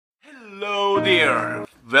there,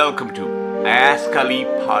 welcome to Ask Ali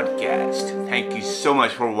Podcast. Thank you so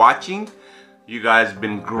much for watching. You guys have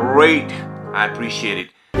been great. I appreciate it.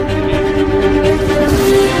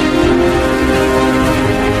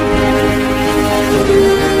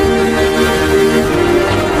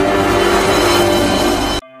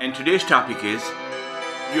 And today's topic is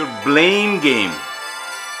your blame game.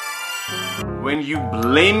 When you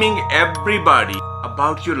blaming everybody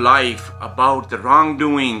about your life, about the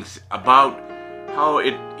wrongdoings, about how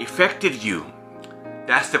it affected you,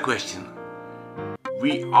 that's the question.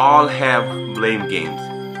 We all have blame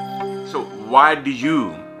games. So why do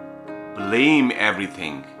you blame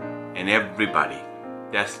everything and everybody?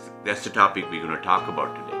 That's the topic we're going to talk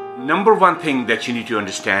about today. Number one thing that you need to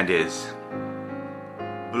understand is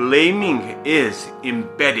blaming is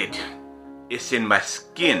embedded. It's in my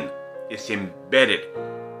skin. It's embedded.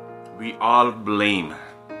 We all blame.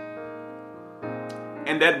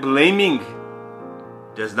 And that blaming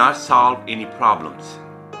does not solve any problems.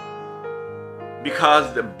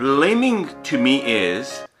 Because the blaming to me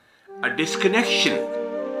is a disconnection.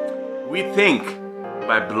 We think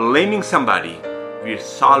by blaming somebody, we're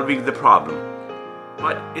solving the problem.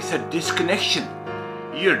 But it's a disconnection.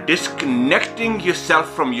 You're disconnecting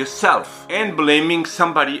yourself from yourself and blaming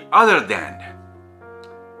somebody other than.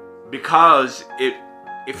 Because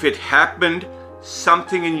if it happened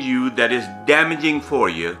something in you that is damaging for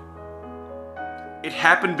you, it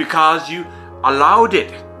happened because you allowed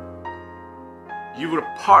it. You were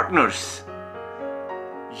partners.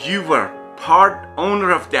 You were part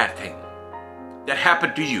owner of that thing that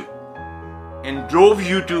happened to you and drove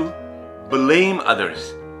you to blame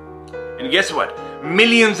others. And guess what?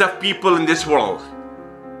 Millions of people in this world,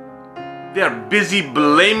 they are busy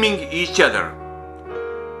blaming each other.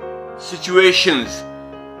 Situations,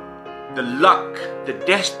 the luck, the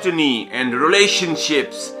destiny, and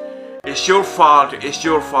relationships. It's your fault, it's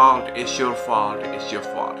your fault, it's your fault, it's your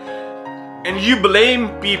fault. And you blame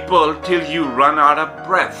people till you run out of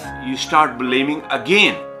breath. You start blaming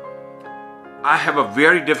again. I have a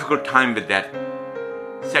very difficult time with that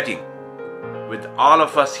setting, with all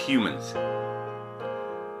of us humans.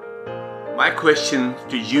 My question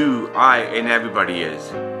to you, I, and everybody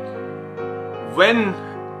is, when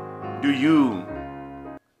do you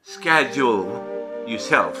schedule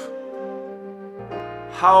yourself?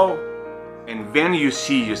 How and when you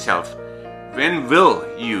see yourself, when will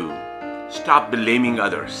you stop blaming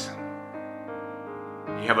others?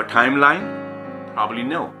 You have a timeline? Probably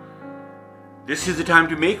no. This is the time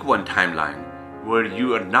to make one timeline where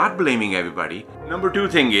you are not blaming everybody. Number two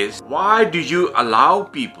thing is, why do you allow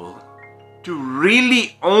people to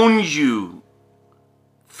really own you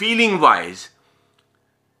feeling wise,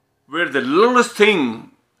 where the littlest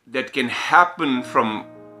thing that can happen from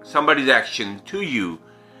somebody's action to you,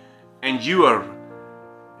 and you are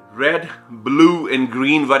red, blue, and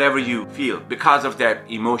green, whatever you feel, because of that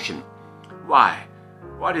emotion. Why?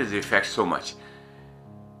 Why does it affect so much?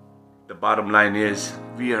 The bottom line is,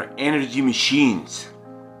 we are energy machines.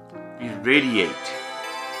 We radiate.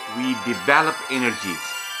 We develop energies.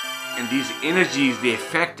 And these energies, they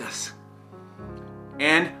affect us.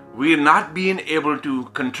 And we are not being able to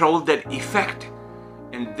control that effect.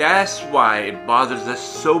 And that's why it bothers us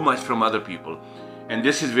so much from other people. And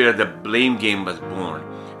this is where the blame game was born.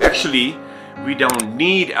 Actually, we don't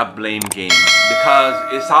need a blame game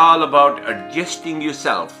because it's all about adjusting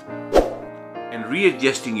yourself and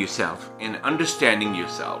readjusting yourself and understanding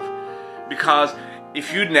yourself. Because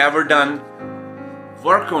if you'd never done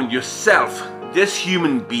work on yourself, this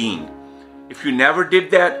human being, if you never did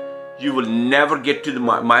that, you will never get to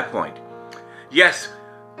my point. Yes,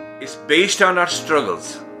 it's based on our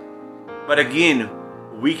struggles. But again,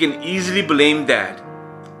 we can easily blame that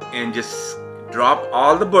and just drop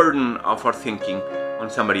all the burden of our thinking on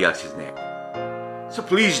somebody else's neck. So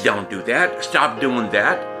please don't do that. Stop doing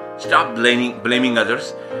that. Stop blaming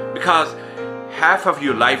others, because half of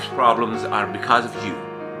your life's problems are because of you.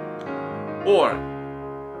 Or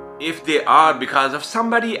if they are because of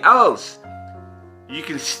somebody else, you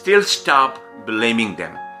can still stop blaming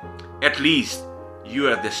them. At least you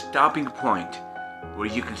are at the stopping point where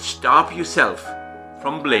you can stop yourself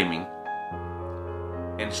from blaming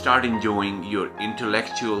and start enjoying your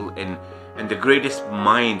intellectual and the greatest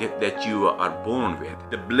mind that you are born with.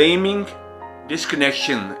 The blaming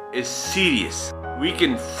disconnection is serious. We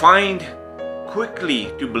can find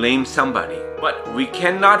quickly to blame somebody, but we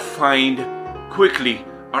cannot find quickly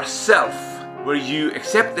ourselves, where you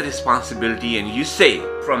accept the responsibility and you say,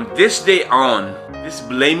 from this day on, this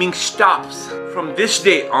blaming stops. From this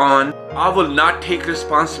day on, I will not take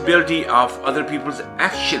responsibility of other people's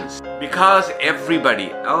actions, because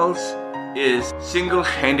everybody else is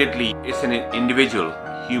single-handedly, it's an individual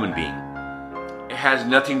human being. It has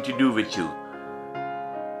nothing to do with you.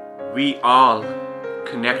 We all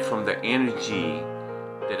connect from the energy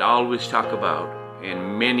that I always talk about,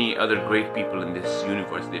 and many other great people in this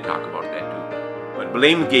universe, they talk about that too. But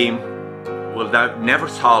blame game will never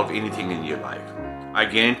solve anything in your life. I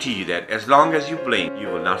guarantee you that as long as you blame, you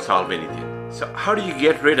will not solve anything. So how do you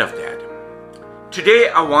get rid of that? Today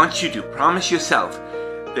I want you to promise yourself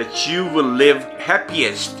that you will live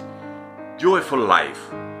happiest, joyful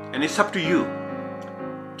life. And it's up to you.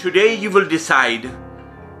 Today you will decide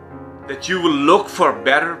that you will look for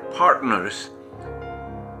better partners,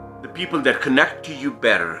 the people that connect to you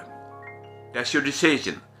better. That's your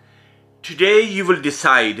decision. Today you will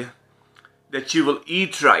decide that you will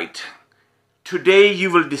eat right. Today you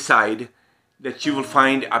will decide that you will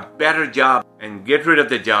find a better job and get rid of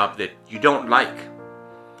the job that you don't like.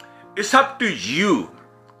 It's up to you,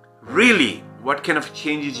 really, what kind of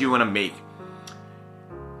changes you want to make.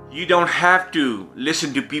 You don't have to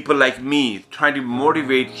listen to people like me trying to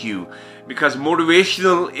motivate you, because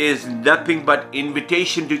motivational is nothing but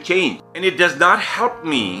invitation to change. And it does not help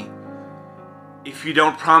me if you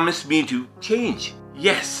don't promise me to change.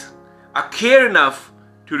 Yes, I care enough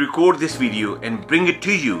to record this video and bring it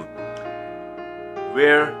to you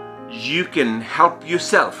where you can help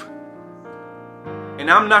yourself. And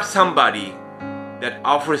I'm not somebody that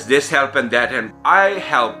offers this help and that, and I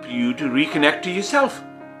help you to reconnect to yourself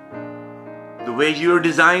the way you're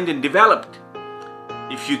designed and developed.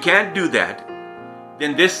 If you can't do that,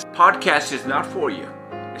 then this podcast is not for you.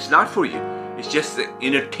 It's not for you. It's just the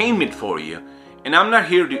entertainment for you. And I'm not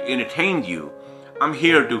here to entertain you. I'm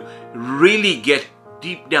here to really get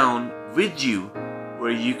deep down with you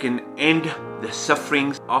where you can end the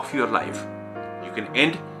sufferings of your life. You can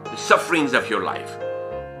end the sufferings of your life.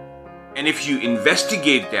 And if you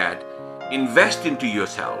investigate that, invest into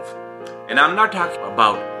yourself. And I'm not talking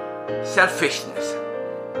about selfishness.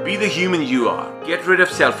 Be the human you are. Get rid of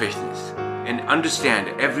selfishness and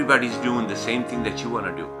understand everybody's doing the same thing that you want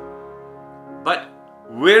to do. But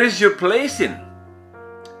where is your place in?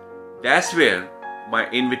 That's where my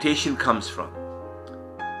invitation comes from.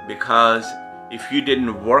 Because if you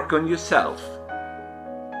didn't work on yourself,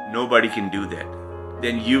 nobody can do that.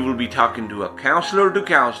 Then you will be talking to a counselor,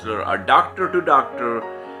 a doctor to doctor,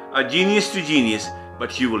 a genius to genius,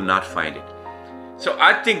 but you will not find it. So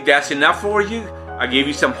I think that's enough for you. I gave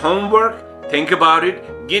you some homework. Think about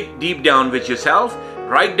it. Get deep down with yourself.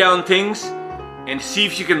 Write down things and see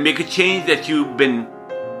if you can make a change that you've been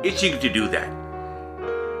itching to do that.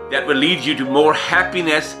 That will lead you to more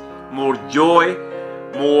happiness, more joy,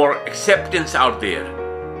 more acceptance out there.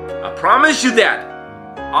 I promise you that.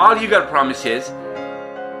 All you got to promise is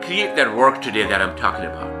create that work today that I'm talking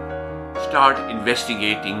about. Start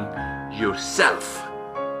investigating yourself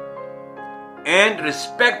and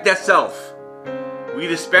respect that self. We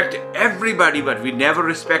respect everybody, but we never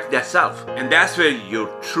respect that self. And that's where your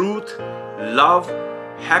truth, love,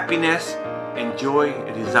 happiness, and joy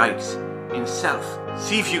resides, in self.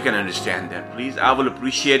 See if you can understand that, please. I will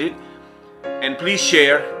appreciate it. And please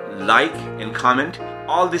share, like, and comment.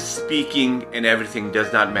 All this speaking and everything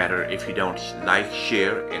does not matter if you don't like,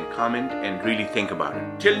 share, and comment and really think about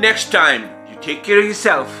it. Till next time, you take care of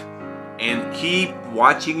yourself and keep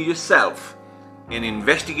watching yourself and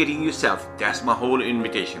investigating yourself. That's my whole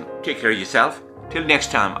invitation. Take care of yourself. Till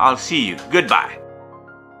next time, I'll see you. Goodbye.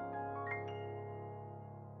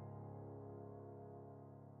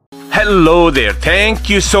 Hello there. Thank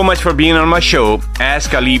you so much for being on my show,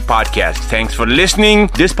 Ask Ali Podcast. Thanks for listening.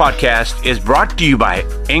 This podcast is brought to you by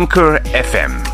Anchor FM.